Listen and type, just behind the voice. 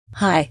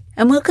Hi,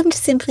 and welcome to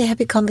Simply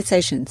Happy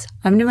Conversations.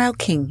 I'm Narelle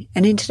King,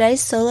 and in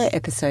today's solo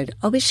episode,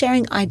 I'll be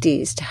sharing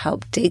ideas to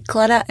help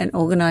declutter and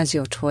organise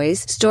your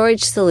toys,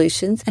 storage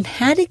solutions, and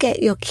how to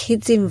get your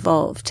kids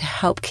involved to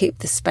help keep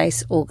the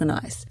space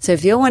organised. So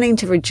if you're wanting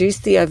to reduce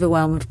the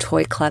overwhelm of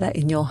toy clutter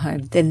in your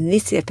home, then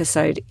this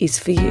episode is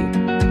for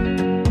you.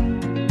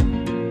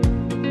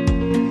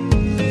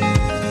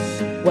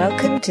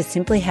 Welcome to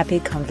Simply Happy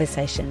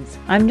Conversations.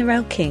 I'm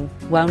Narelle King,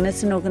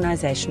 wellness and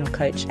organisational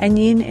coach and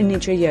yin and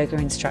nidra yoga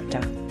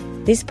instructor.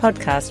 This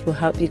podcast will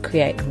help you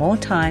create more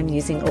time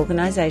using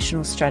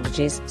organisational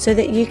strategies so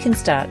that you can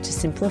start to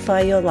simplify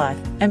your life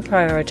and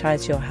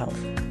prioritise your health.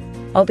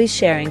 I'll be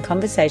sharing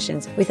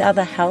conversations with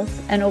other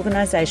health and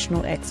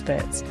organisational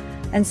experts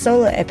and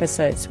solo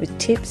episodes with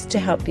tips to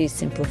help you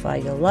simplify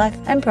your life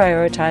and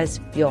prioritise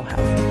your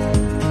health.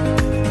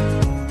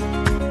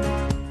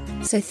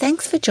 So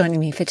thanks for joining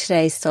me for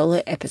today's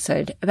solo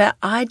episode about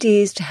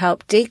ideas to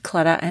help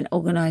declutter and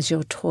organise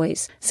your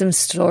toys, some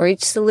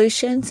storage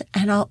solutions,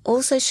 and I'll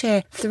also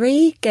share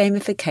 3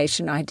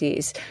 gamification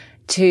ideas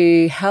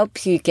to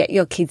help you get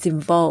your kids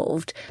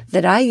involved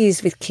that I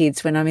use with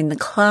kids when I'm in the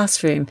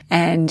classroom,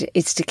 and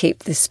it's to keep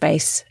the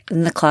space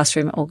in the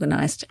classroom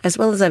organised, as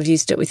well as I've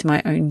used it with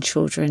my own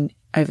children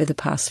over the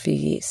past few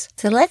years.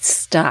 So let's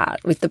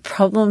start with the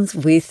problems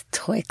with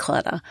toy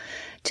clutter.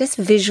 Just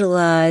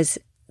visualise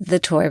the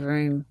toy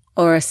room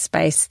or a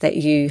space that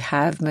you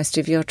have most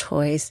of your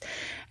toys,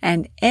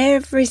 and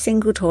every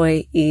single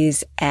toy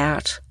is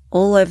out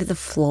all over the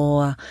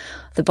floor.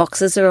 The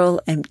boxes are all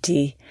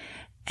empty,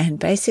 and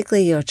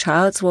basically your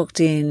child's walked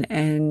in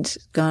and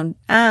gone,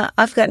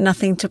 I've got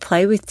nothing to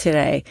play with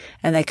today.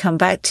 And they come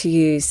back to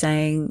you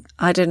saying,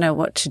 I don't know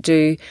what to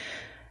do.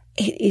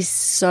 It is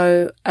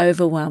so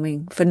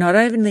overwhelming for not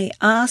only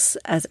us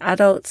as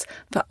adults,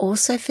 but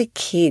also for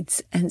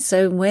kids. And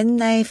so when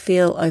they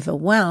feel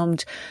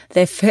overwhelmed,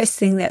 their first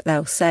thing that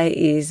they'll say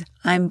is,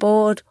 I'm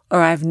bored or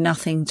I have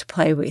nothing to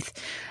play with.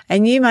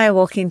 And you may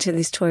walk into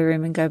this toy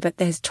room and go, but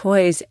there's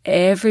toys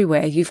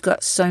everywhere. You've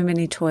got so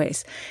many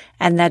toys.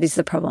 And that is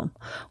the problem.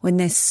 When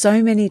there's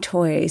so many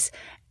toys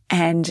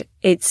and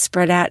it's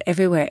spread out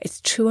everywhere, it's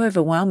too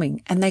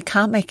overwhelming and they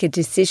can't make a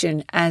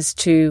decision as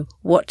to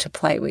what to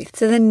play with.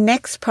 So the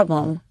next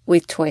problem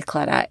with toy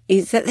clutter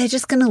is that they're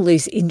just going to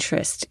lose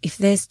interest. If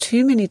there's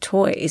too many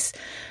toys,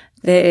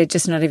 they're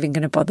just not even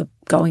going to bother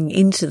going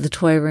into the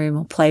toy room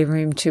or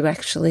playroom to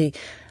actually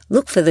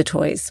look for the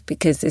toys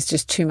because there's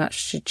just too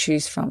much to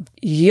choose from.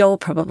 You're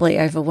probably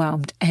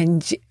overwhelmed,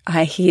 and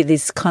I hear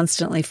this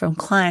constantly from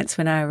clients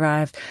when I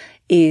arrive,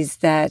 is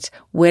that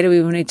where do we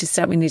need to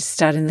start? We need to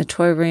start in the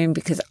toy room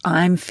because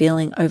I'm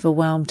feeling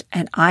overwhelmed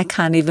and I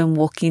can't even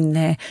walk in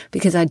there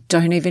because I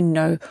don't even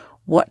know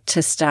what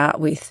to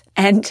start with.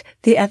 And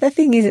the other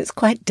thing is it's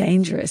quite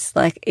dangerous.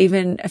 Like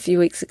even a few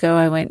weeks ago,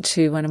 I went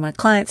to one of my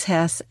clients'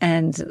 house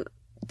and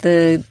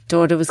the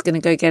daughter was going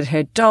to go get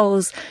her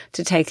dolls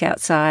to take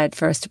outside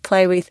for us to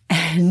play with,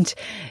 and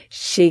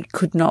she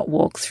could not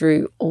walk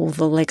through all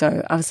the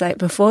Lego. I was like,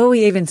 before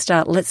we even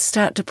start, let's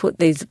start to put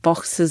these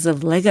boxes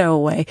of Lego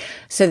away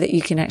so that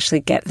you can actually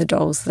get the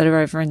dolls that are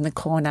over in the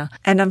corner.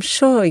 And I'm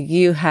sure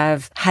you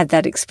have had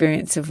that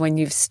experience of when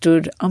you've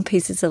stood on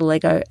pieces of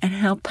Lego and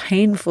how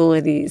painful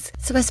it is.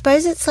 So I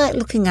suppose it's like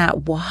looking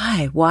at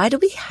why. Why do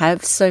we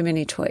have so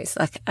many toys?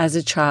 Like as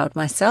a child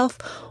myself,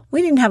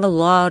 we didn't have a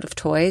lot of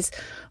toys.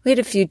 We had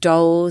a few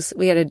dolls.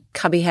 We had a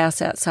cubby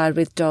house outside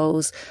with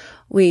dolls.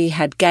 We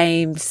had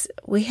games.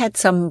 We had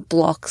some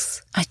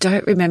blocks. I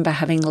don't remember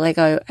having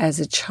Lego as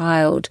a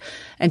child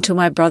until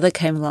my brother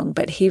came along,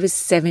 but he was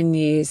 7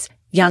 years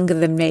younger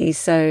than me.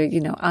 So,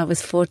 I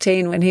was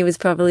 14 when he was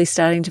probably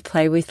starting to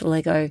play with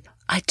Lego.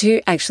 I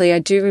do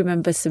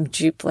remember some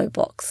Duplo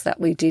blocks that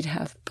we did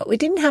have, but we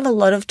didn't have a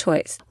lot of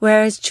toys.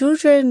 Whereas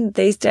children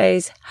these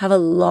days have a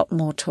lot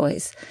more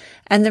toys.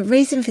 And the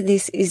reason for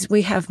this is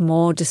we have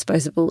more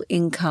disposable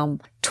income.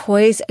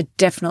 Toys are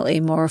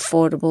definitely more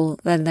affordable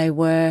than they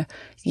were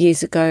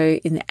years ago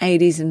in the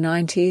 80s and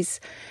 90s.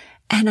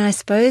 And I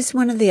suppose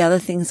one of the other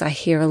things I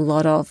hear a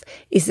lot of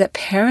is that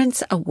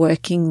parents are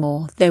working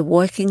more. They're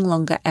working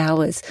longer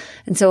hours.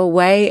 And so a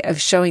way of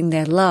showing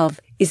their love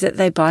is that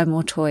they buy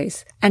more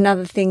toys.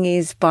 Another thing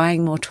is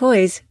buying more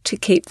toys to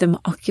keep them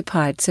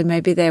occupied. So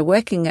maybe they're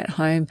working at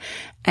home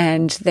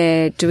and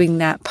they're doing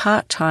that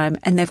part-time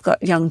and they've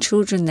got young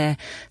children there.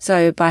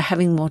 So by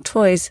having more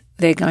toys,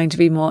 they're going to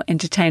be more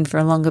entertained for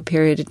a longer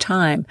period of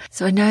time.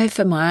 So I know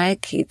for my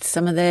kids,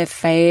 some of their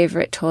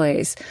favorite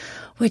toys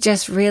were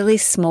just really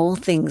small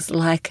things,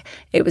 like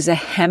it was a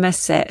hammer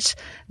set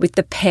with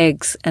the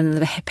pegs and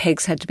the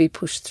pegs had to be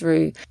pushed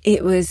through.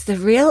 It was the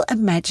real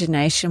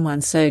imagination one.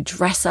 So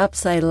dress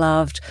ups they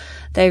loved.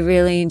 They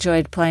really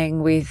enjoyed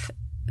playing with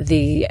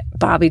the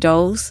Barbie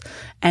dolls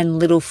and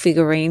little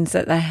figurines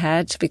that they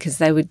had because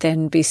they would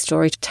then be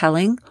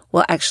storytelling.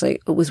 Well, actually,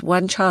 it was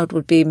one child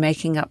would be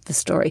making up the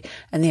story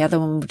and the other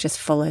one would just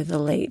follow the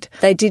lead.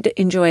 They did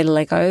enjoy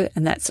Lego,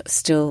 and that's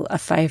still a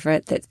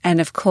favourite.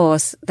 And of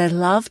course, they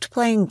loved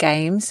playing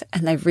games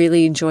and they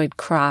really enjoyed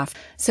craft.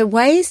 So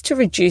ways to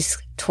reduce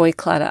toy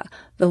clutter.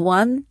 The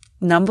one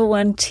number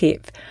one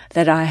tip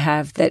that I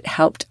have that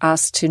helped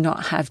us to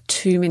not have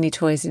too many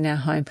toys in our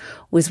home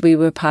was we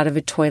were part of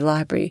a toy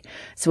library.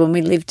 So when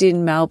we lived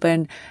in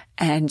Melbourne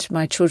and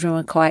my children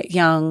were quite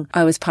young,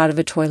 I was part of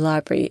a toy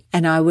library,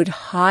 and I would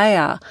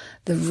hire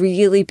the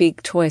really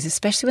big toys,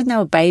 especially when they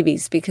were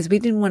babies, because we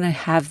didn't want to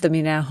have them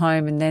in our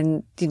home and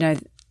then,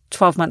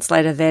 12 months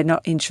later, they're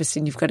not interested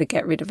and you've got to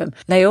get rid of them.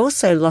 They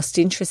also lost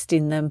interest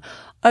in them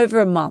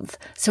over a month.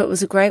 So it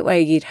was a great way.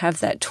 You'd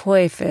have that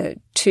toy for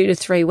 2 to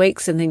 3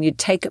 weeks and then you'd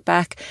take it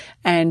back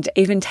and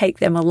even take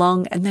them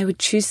along and they would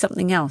choose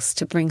something else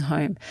to bring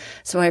home.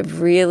 So I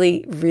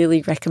really,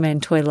 really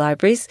recommend toy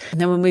libraries.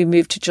 And then when we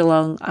moved to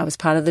Geelong, I was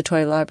part of the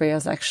toy library. I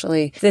was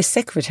actually the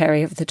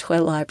secretary of the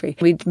toy library.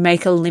 We'd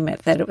make a limit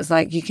that it was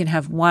like you can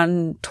have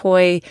one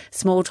toy,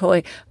 small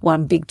toy,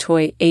 one big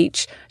toy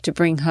each to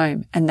bring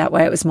home. And that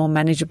way it was more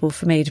manageable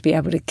for me to be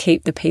able to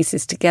keep the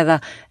pieces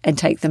together and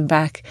take them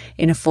back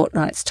in a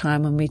fortnight's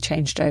time when we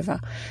changed over.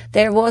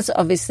 There was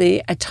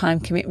obviously a time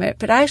commitment,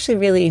 but I actually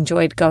really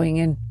enjoyed going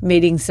and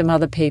meeting some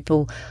other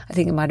people. I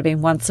think it might have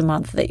been once a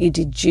month that you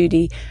did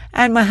duty,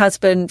 and my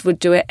husband would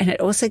do it. And it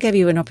also gave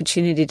you an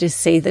opportunity to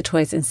see the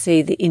toys and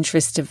see the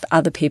interest of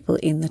other people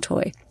in the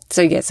toy.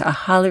 So yes, I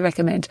highly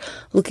recommend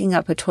looking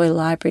up a toy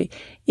library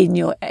in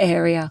your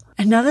area.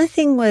 Another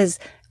thing was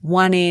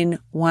one in,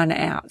 one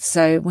out.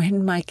 So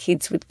when my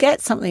kids would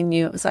get something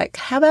new, it was like,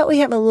 how about we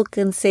have a look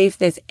and see if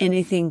there's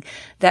anything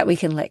that we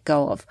can let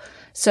go of?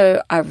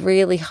 So I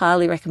really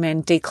highly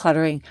recommend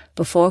decluttering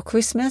before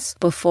Christmas,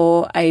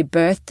 before a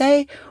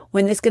birthday,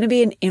 when there's going to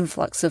be an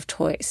influx of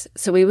toys.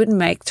 So we would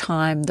make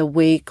time the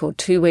week or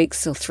 2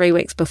 weeks or 3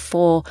 weeks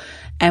before,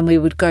 and we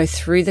would go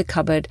through the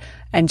cupboard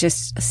and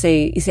just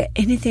see, is there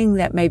anything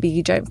that maybe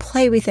you don't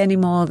play with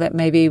anymore that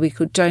maybe we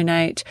could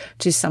donate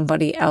to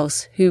somebody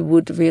else who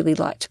would really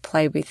like to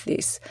play with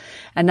this?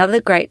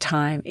 Another great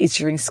time is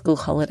during school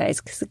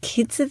holidays because the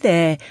kids are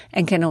there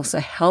and can also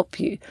help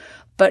you.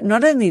 But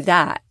not only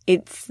that,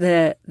 it's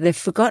they've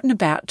forgotten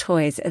about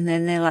toys and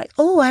then they're like,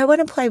 oh, I want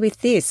to play with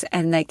this.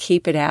 And they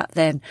keep it out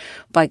then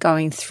by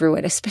going through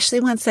it, especially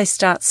once they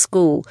start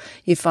school.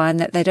 You find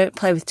that they don't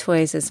play with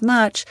toys as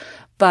much,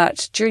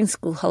 but during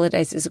school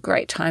holidays is a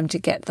great time to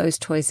get those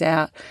toys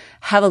out,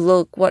 have a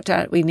look, what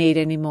don't we need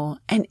anymore?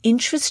 And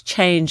interests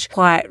change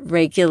quite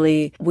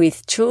regularly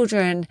with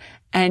children.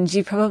 And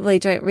you probably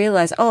don't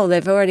realize, oh,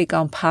 they've already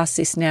gone past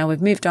this now. We've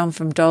moved on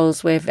from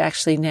dolls. We're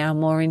actually now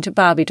more into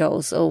Barbie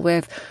dolls, or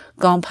we've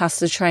gone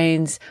past the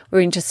trains. We're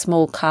into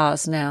small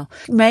cars now.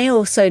 You may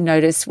also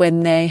notice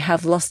when they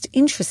have lost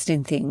interest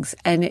in things,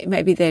 and it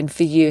may be then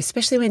for you,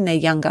 especially when they're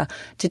younger,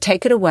 to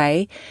take it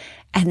away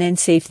and then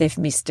see if they've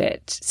missed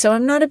it. So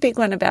I'm not a big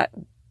one about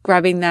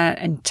grabbing that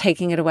and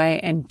taking it away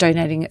and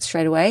donating it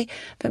straight away,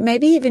 but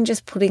maybe even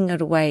just putting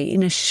it away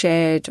in a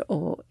shed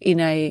or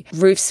in a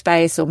roof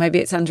space, or maybe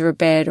it's under a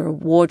bed or a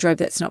wardrobe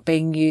that's not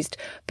being used,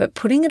 but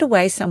putting it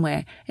away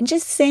somewhere and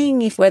just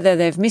seeing if whether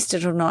they've missed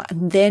it or not.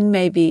 And then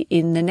maybe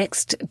in the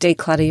next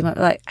declutter, you might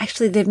be like,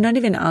 actually, they've not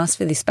even asked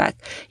for this back.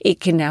 It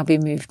can now be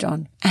moved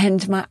on.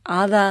 And my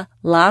other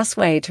last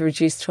way to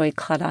reduce toy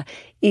clutter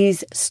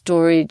is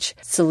storage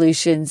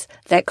solutions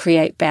that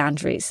create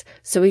boundaries.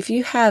 So if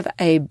you have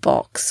a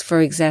box, for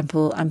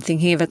example, I'm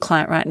thinking of a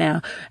client right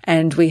now,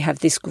 and we have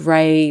this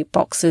grey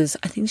boxes.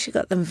 I think she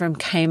got them from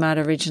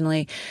Kmart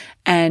originally,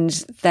 and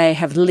they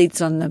have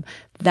lids on them.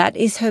 That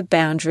is her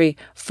boundary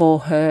for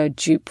her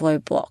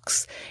Duplo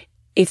blocks.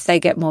 If they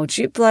get more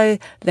Duplo,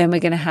 then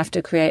we're going to have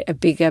to create a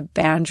bigger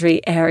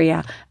boundary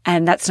area,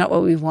 and that's not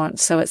what we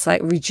want. So it's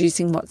like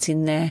reducing what's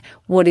in there.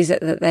 What is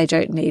it that they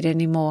don't need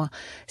anymore?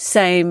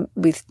 Same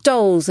with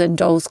dolls and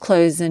dolls'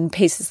 clothes and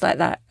pieces like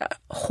that.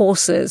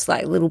 Horses,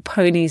 like little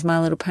ponies,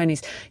 My Little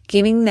Ponies,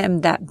 giving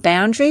them that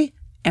boundary.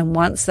 And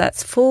once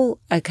that's full,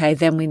 okay,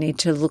 then we need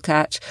to look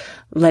at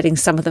letting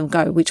some of them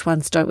go. Which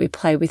ones don't we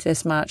play with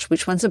as much?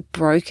 Which ones are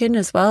broken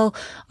as well?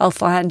 I'll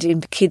find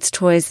in kids'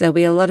 toys there'll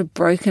be a lot of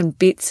broken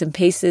bits and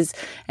pieces,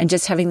 and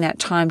just having that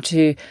time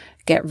to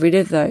get rid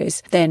of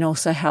those then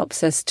also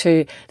helps us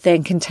to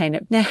then contain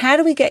it. Now, how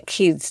do we get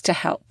kids to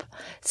help?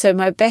 So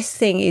my best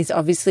thing is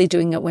obviously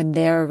doing it when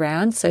they're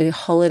around. So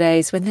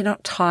holidays, when they're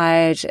not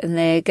tired and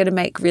they're going to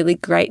make really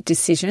great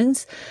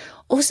decisions.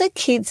 Also,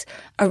 kids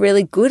are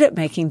really good at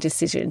making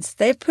decisions.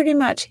 They're pretty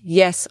much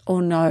yes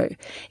or no.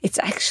 It's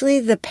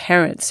actually the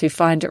parents who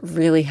find it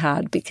really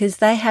hard because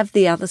they have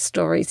the other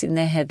stories in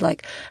their head,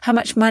 like how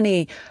much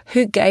money,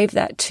 who gave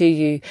that to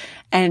you?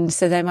 And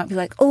so they might be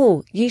like,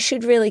 oh, you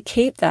should really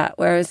keep that.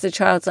 Whereas the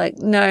child's like,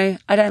 no,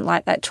 I don't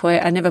like that toy.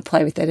 I never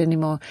play with it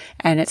anymore.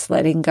 And it's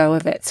letting go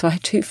of it. So I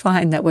do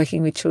find that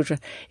working with children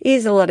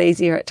is a lot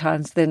easier at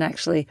times than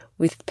actually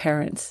with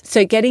parents.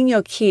 So getting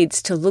your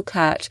kids to look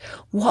at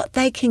what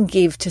they can give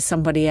give to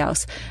somebody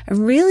else,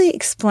 and really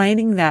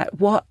explaining that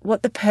what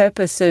the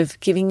purpose of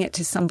giving it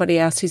to somebody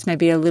else who's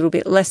maybe a little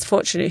bit less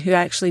fortunate, who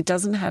actually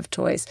doesn't have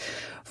toys,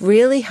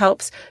 really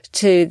helps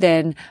to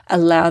then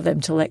allow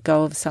them to let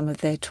go of some of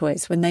their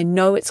toys when they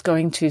know it's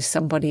going to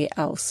somebody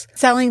else.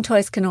 Selling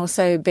toys can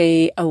also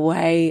be a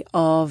way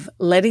of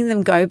letting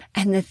them go.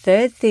 And the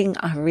third thing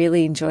I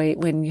really enjoy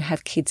when you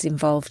have kids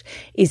involved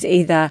is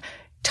either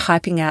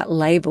typing out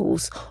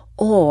labels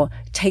or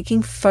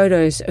taking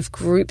photos of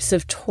groups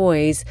of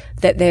toys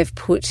that they've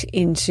put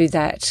into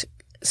that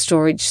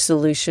storage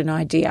solution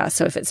idea.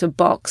 So if it's a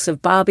box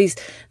of Barbies,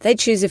 they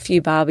choose a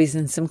few Barbies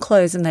and some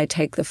clothes and they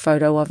take the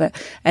photo of it,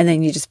 and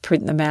then you just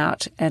print them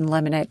out and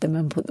laminate them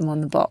and put them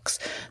on the box.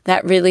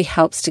 That really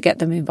helps to get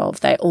them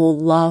involved. They all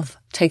love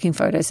taking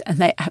photos and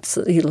they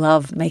absolutely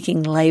love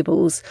making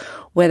labels,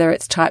 whether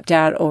it's typed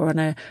out or on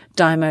a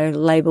Dymo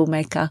label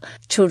maker.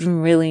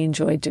 Children really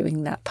enjoy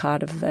doing that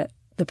part of it.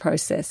 The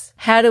process.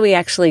 How do we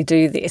actually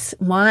do this?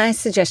 My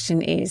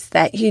suggestion is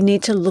that you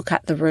need to look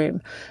at the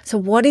room. So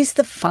what is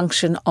the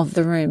function of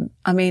the room?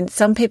 I mean,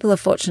 some people are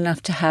fortunate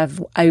enough to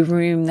have a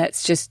room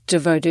that's just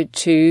devoted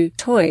to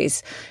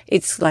toys.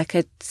 It's like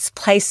a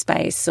play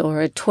space or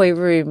a toy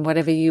room,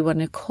 whatever you want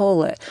to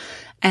call it.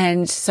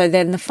 And so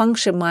then the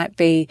function might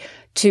be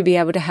to be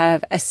able to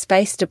have a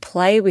space to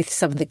play with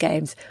some of the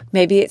games.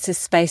 Maybe it's a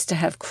space to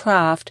have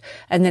craft,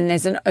 and then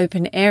there's an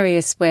open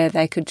areas where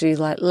they could do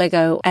like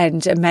Lego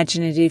and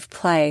imaginative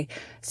play.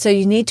 So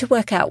you need to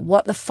work out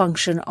what the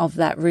function of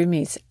that room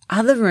is.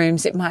 Other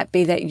rooms, it might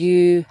be that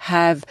you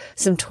have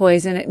some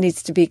toys and it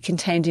needs to be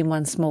contained in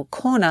one small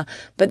corner,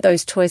 but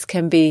those toys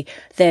can be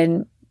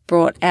then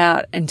brought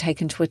out and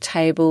taken to a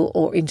table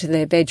or into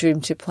their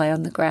bedroom to play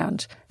on the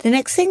ground. The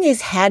next thing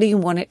is, how do you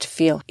want it to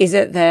feel? Is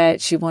it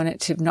that you want it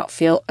to not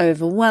feel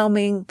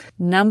overwhelming?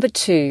 Number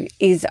 2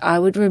 is I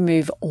would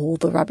remove all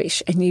the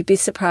rubbish, and you'd be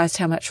surprised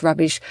how much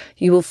rubbish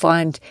you will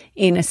find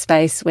in a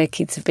space where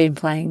kids have been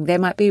playing. There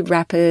might be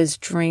wrappers,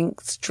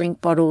 drinks,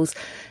 drink bottles,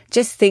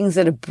 just things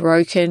that are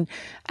broken,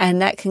 and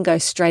that can go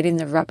straight in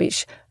the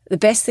rubbish. The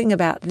best thing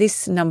about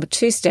this number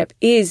 2 step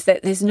is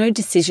that there's no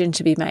decision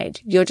to be made.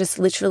 You're just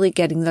literally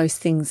getting those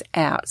things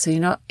out. So you're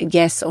not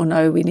yes or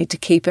no, we need to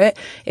keep it.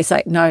 It's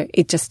like, no,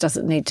 it just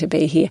doesn't need to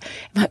be here.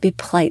 It might be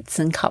plates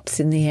and cups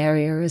in the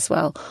area as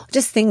well.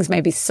 Just things,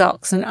 maybe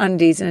socks and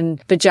undies and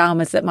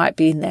pajamas that might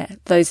be in there.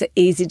 Those are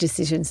easy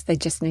decisions. They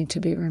just need to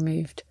be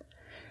removed.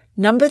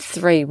 Number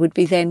 3 would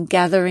be then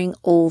gathering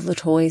all the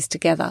toys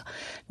together.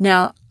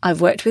 Now, I've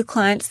worked with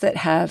clients that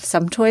have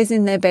some toys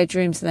in their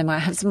bedrooms. They might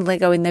have some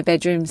Lego in their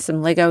bedrooms,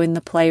 some Lego in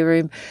the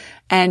playroom,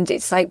 and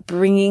it's like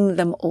bringing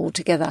them all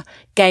together.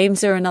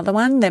 Games are another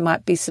one. There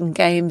might be some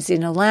games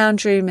in a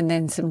lounge room and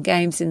then some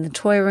games in the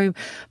toy room,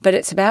 but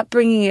it's about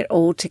bringing it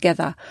all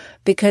together,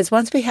 because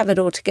once we have it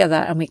all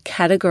together and we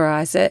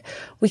categorize it,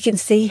 we can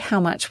see how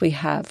much we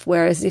have.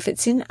 Whereas if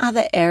it's in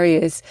other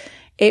areas,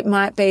 it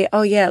might be,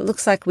 oh yeah, it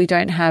looks like we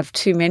don't have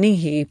too many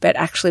here, but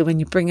actually when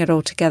you bring it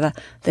all together,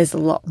 there's a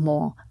lot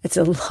more. It's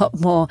a lot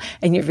more,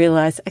 and you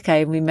realize,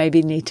 okay, we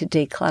maybe need to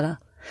declutter.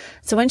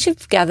 So once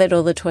you've gathered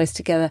all the toys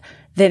together,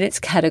 then it's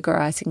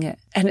categorizing it.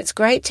 And it's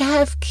great to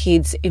have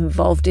kids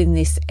involved in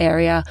this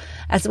area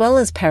as well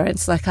as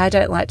parents. Like, I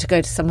don't like to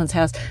go to someone's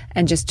house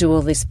and just do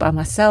all this by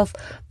myself,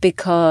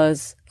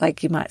 because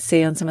like you might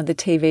see on some of the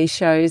TV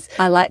shows,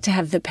 I like to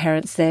have the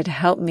parents there to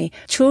help me.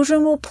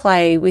 Children will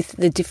play with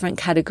the different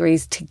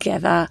categories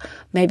together,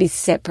 maybe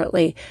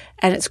separately,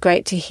 and it's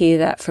great to hear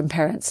that from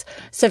parents.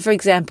 So for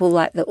example,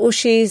 like the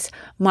Ushies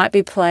might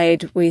be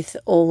played with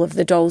all of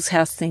the Doll's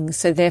House things,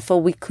 so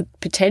therefore we could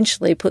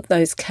potentially put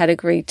those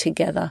categories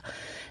together.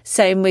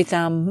 Same with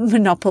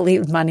Monopoly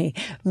money.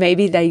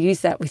 Maybe they use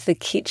that with the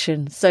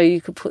kitchen, so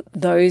you could put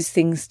those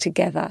things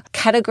together.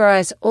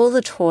 Categorize all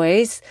the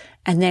toys,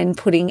 and then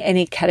putting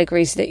any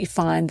categories that you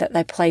find that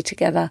they play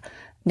together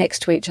next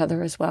to each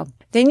other as well.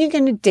 Then you're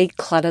going to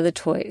declutter the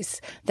toys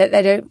that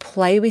they don't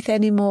play with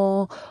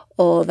anymore,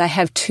 or they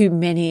have too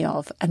many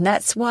of. And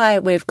that's why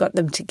we've got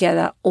them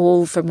together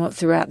all from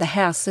throughout the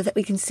house, so that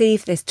we can see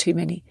if there's too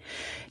many.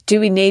 Do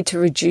we need to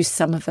reduce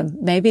some of them?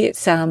 Maybe it's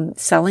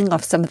selling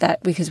off some of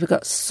that, because we've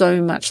got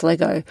so much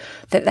Lego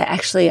that they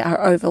actually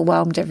are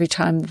overwhelmed every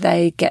time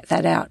they get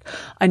that out.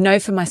 I know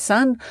for my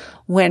son,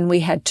 when we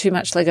had too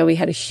much Lego, we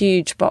had a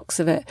huge box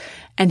of it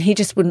and he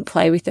just wouldn't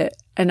play with it.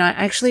 And I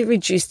actually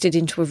reduced it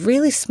into a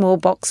really small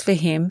box for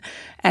him,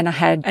 and I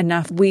had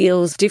enough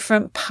wheels,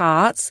 different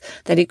parts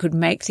that he could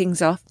make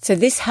things off. So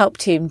this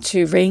helped him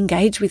to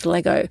re-engage with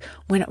Lego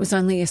when it was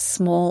only a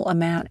small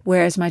amount.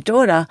 Whereas my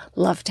daughter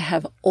loved to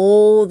have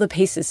all the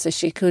pieces, so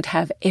she could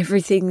have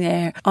everything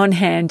there on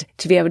hand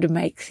to be able to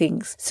make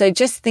things. So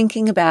just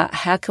thinking about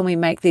how can we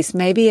make this,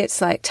 maybe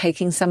it's like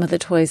taking some of the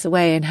toys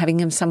away and having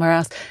them somewhere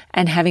else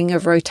and having a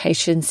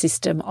rotation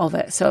system of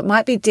it. So it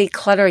might be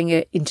decluttering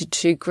it into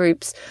 2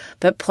 groups,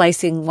 but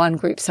placing one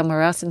group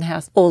somewhere else in the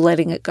house, or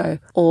letting it go,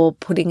 or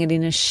putting it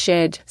in a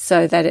shed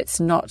so that it's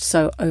not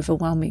so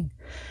overwhelming.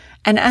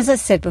 And as I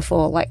said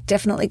before, like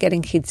definitely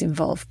getting kids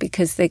involved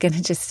because they're going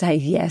to just say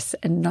yes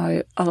and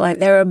no. Like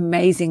they're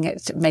amazing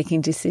at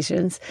making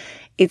decisions.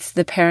 It's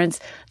the parents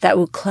that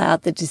will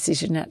cloud the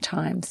decision at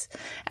times.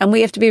 And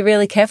we have to be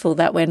really careful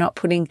that we're not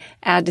putting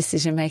our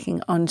decision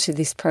making onto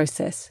this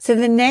process. So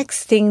the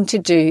next thing to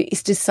do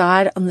is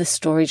decide on the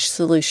storage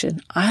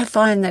solution. I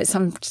find that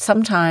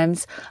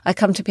sometimes I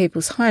come to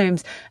people's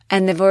homes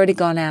and they've already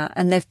gone out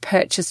and they've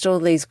purchased all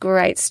these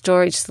great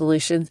storage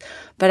solutions.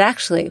 But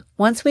actually,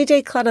 once we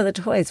declutter the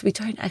toys, we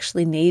don't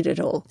actually need it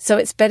all. So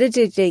it's better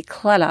to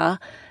declutter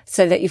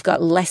so that you've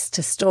got less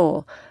to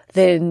store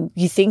than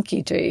you think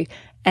you do.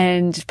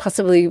 And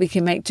possibly we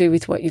can make do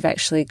with what you've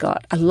actually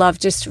got. I love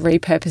just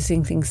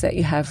repurposing things that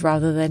you have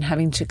rather than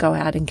having to go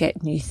out and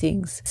get new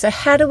things. So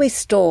how do we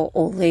store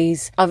all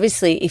these?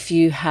 Obviously, if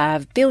you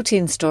have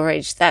built-in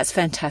storage, that's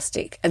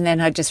fantastic. And then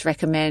I just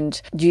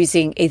recommend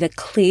using either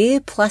clear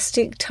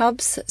plastic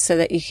tubs so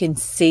that you can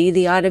see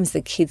the items,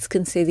 the kids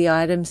can see the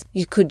items.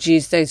 You could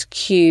use those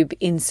cube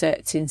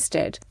inserts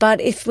instead. But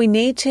if we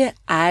need to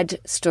add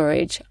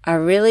storage, I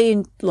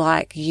really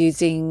like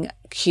using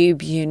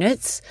cube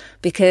units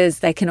because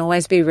they can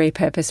always be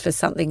repurposed for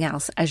something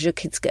else. As your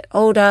kids get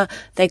older,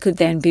 they could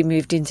then be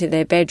moved into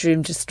their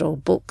bedroom to store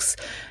books,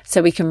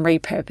 so we can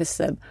repurpose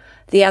them.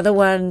 The other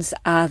ones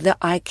are the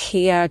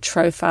IKEA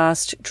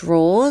Trofast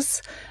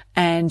drawers,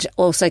 and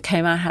also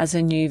Kmart has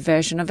a new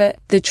version of it.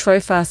 The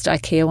Trofast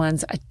IKEA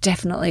ones I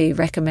definitely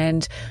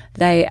recommend.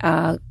 They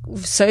are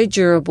so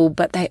durable,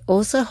 but they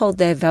also hold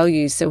their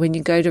value. So when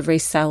you go to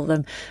resell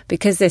them,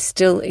 because they're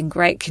still in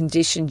great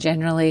condition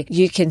generally,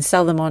 you can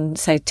sell them on,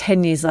 say,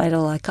 10 years later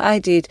like I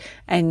did,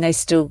 and they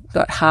still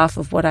got half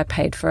of what I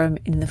paid for them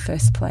in the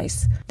first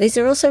place. These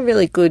are also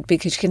really good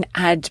because you can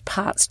add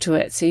parts to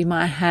it. So you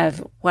might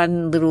have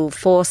one little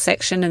 4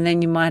 section and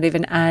then you might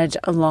even add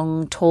a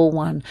long, tall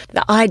one.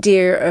 The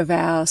idea of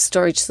our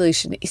storage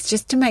solution is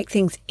just to make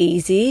things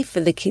easy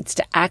for the kids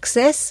to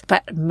access,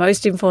 but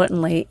most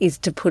importantly is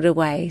to put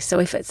away. So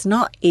if it's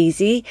not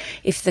easy,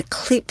 if the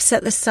clips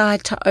at the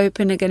side to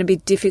open are going to be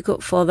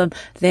difficult for them,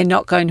 they're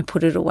not going to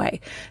put it away.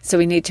 So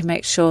we need to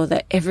make sure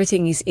that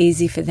everything is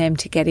easy for them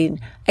to get in.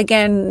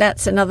 Again,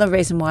 that's another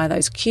reason why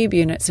those cube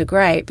units are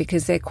great,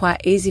 because they're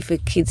quite easy for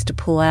kids to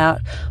pull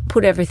out,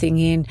 put everything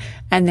in,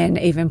 and then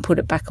even put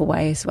it back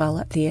away as well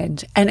at the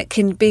end. And it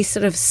can be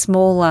sort of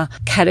smaller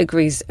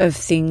categories of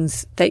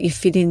things that you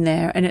fit in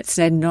there, and it's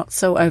then not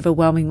so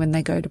overwhelming when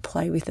they go to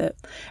play with it.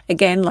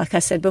 Again, like I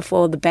said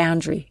before, the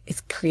boundary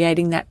is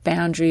creating that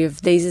boundary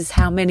of these is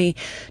how many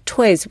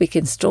toys we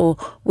can store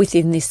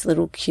within this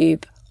little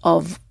cube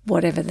of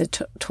whatever the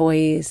toy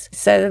is.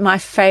 So my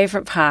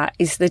favorite part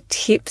is the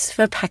tips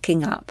for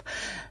packing up.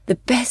 The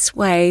best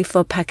way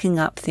for packing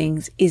up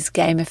things is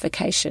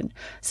gamification.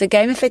 So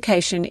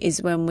gamification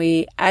is when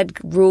we add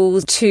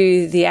rules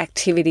to the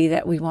activity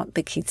that we want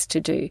the kids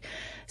to do.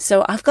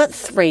 So I've got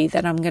 3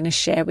 that I'm going to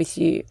share with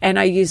you, and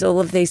I use all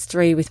of these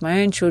 3 with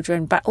my own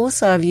children, but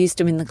also I've used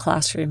them in the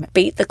classroom.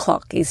 Beat the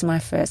clock is my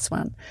first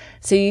one.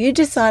 So you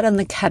decide on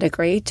the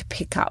category to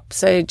pick up.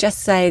 So just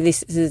say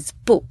this is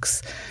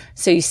books.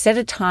 So you set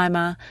a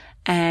timer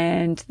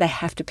and they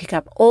have to pick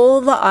up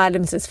all the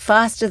items as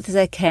fast as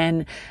they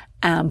can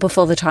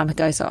before the timer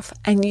goes off.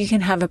 And you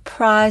can have a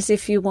prize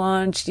if you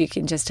want. You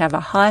can just have a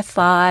high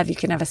five. You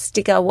can have a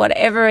sticker,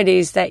 whatever it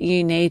is that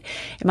you need.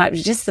 It might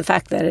be just the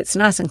fact that it's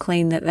nice and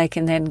clean that they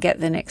can then get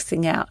the next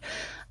thing out.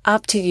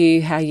 Up to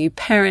you how you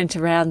parent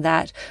around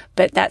that,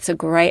 but that's a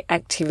great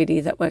activity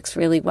that works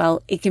really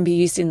well. It can be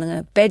used in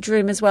the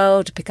bedroom as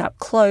well to pick up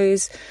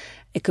clothes.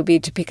 It could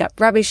be to pick up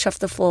rubbish off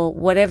the floor.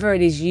 Whatever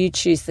it is, you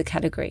choose the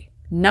category.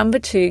 Number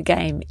 2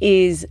 game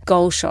is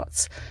goal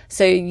shots.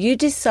 So you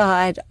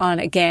decide on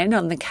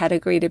the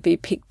category to be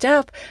picked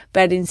up,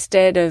 but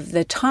instead of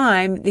the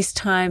time, this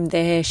time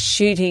they're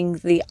shooting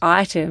the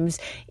items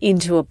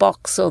into a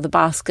box or the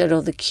basket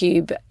or the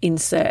cube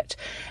insert.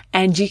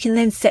 And you can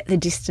then set the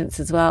distance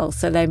as well.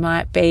 So they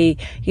might be,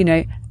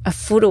 a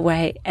foot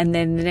away, and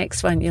then the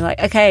next one you're like,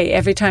 okay,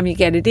 every time you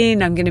get it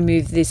in, I'm going to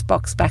move this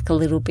box back a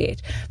little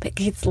bit. But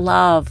kids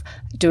love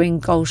doing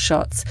goal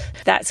shots.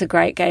 That's a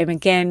great game.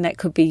 Again, that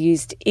could be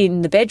used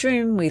in the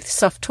bedroom with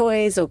soft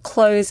toys or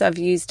clothes. I've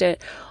used it.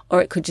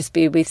 Or it could just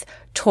be with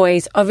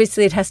toys.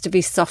 Obviously, it has to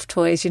be soft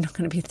toys. You're not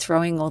going to be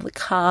throwing all the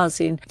cars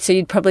in. So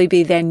you'd probably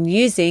be then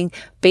using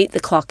beat the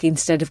clock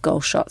instead of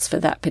goal shots for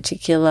that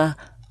particular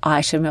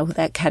item or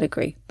that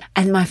category.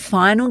 And my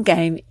final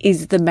game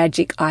is the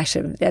magic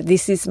item. Now,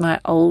 this is my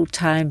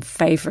old-time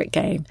favorite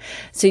game.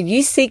 So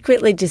you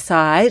secretly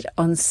decide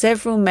on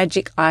several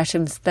magic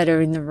items that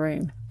are in the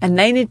room, and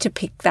they need to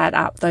pick that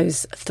up,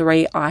 those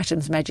 3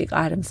 items, magic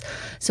items.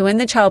 So when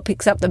the child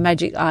picks up the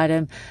magic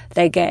item,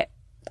 they get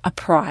a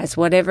prize,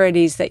 whatever it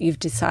is that you've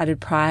decided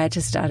prior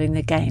to starting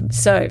the game.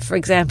 So, for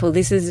example,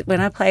 this is when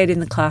I play it in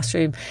the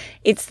classroom,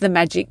 it's the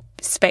magic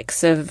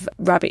specks of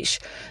rubbish.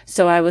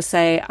 So I will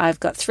say, I've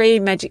got 3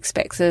 magic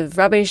specks of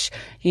rubbish.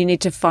 You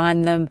need to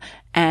find them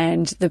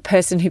and the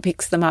person who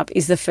picks them up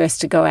is the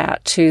first to go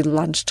out to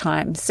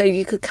lunchtime. So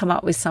you could come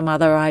up with some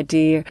other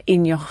idea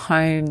in your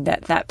home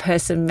that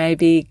person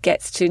maybe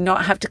gets to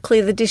not have to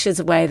clear the dishes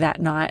away that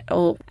night,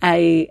 or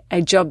a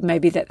job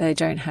maybe that they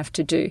don't have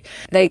to do.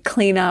 They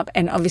clean up,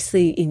 and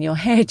obviously in your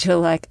head you're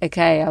like,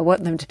 okay, I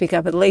want them to pick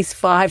up at least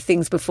 5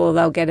 things before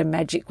they'll get a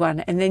magic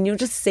one. And then you'll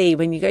just see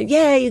when you go,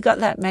 yeah, you got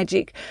that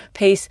magic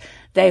piece,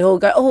 they all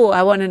go, oh,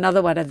 I want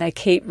another one. And they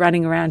keep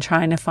running around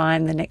trying to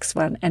find the next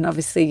one. And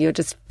obviously you're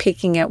just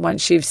picking it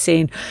once you've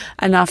seen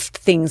enough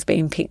things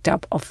being picked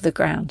up off the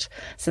ground.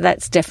 So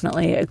that's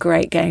definitely a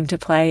great game to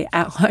play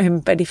at home.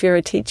 But if you're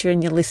a teacher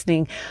and you're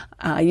listening,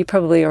 you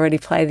probably already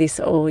play this,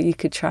 or you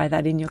could try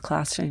that in your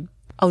classroom.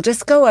 I'll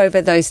just go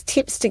over those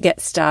tips to get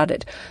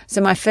started.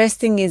 So my first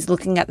thing is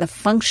looking at the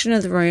function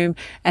of the room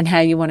and how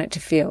you want it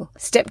to feel.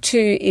 Step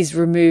 2 is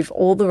remove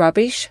all the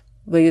rubbish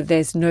where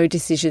there's no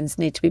decisions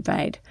need to be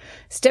made.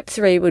 Step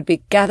 3 would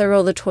be gather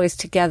all the toys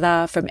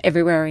together from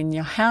everywhere in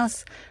your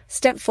house.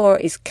 Step 4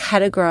 is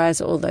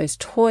categorize all those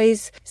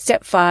toys.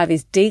 Step 5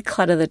 is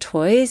declutter the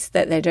toys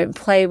that they don't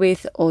play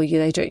with or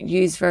they don't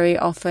use very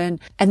often.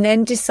 And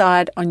then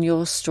decide on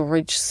your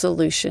storage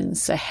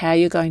solutions. So how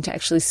you're going to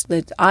actually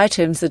split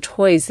items, the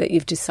toys that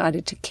you've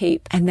decided to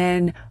keep. And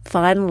then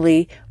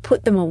finally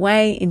put them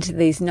away into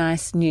these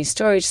nice new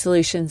storage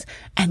solutions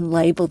and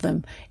label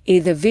them.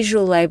 Either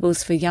visual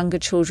labels for younger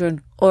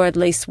children or at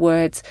least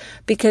words,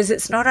 because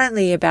it's not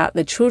only about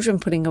the children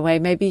putting away,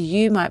 maybe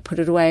you might put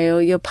it away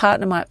or your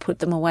partner might put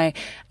them away,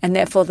 and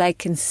therefore they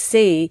can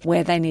see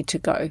where they need to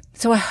go.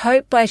 So I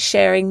hope by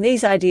sharing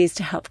these ideas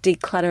to help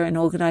declutter and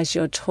organize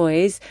your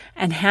toys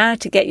and how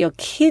to get your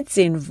kids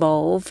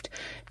involved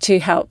to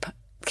help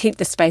keep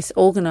the space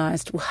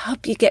organized will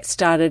help you get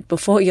started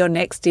before your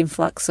next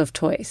influx of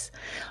toys.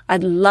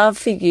 I'd love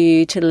for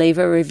you to leave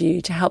a review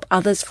to help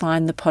others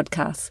find the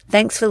podcast.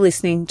 Thanks for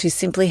listening to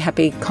Simply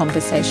Happy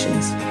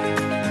Conversations.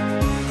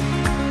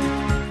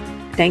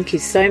 Thank you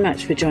so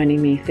much for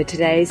joining me for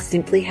today's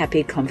Simply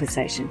Happy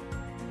Conversation.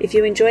 If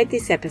you enjoyed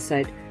this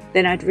episode,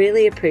 then I'd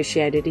really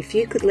appreciate it if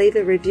you could leave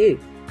a review.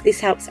 This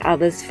helps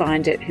others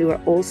find it who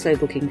are also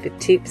looking for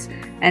tips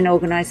and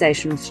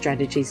organisational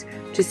strategies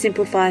to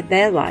simplify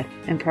their life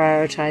and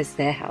prioritise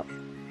their health.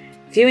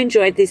 If you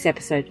enjoyed this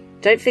episode,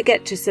 don't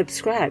forget to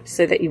subscribe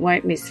so that you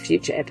won't miss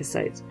future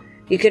episodes.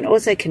 You can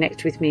also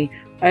connect with me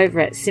over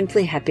at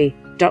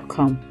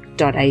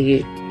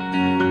simplyhappy.com.au.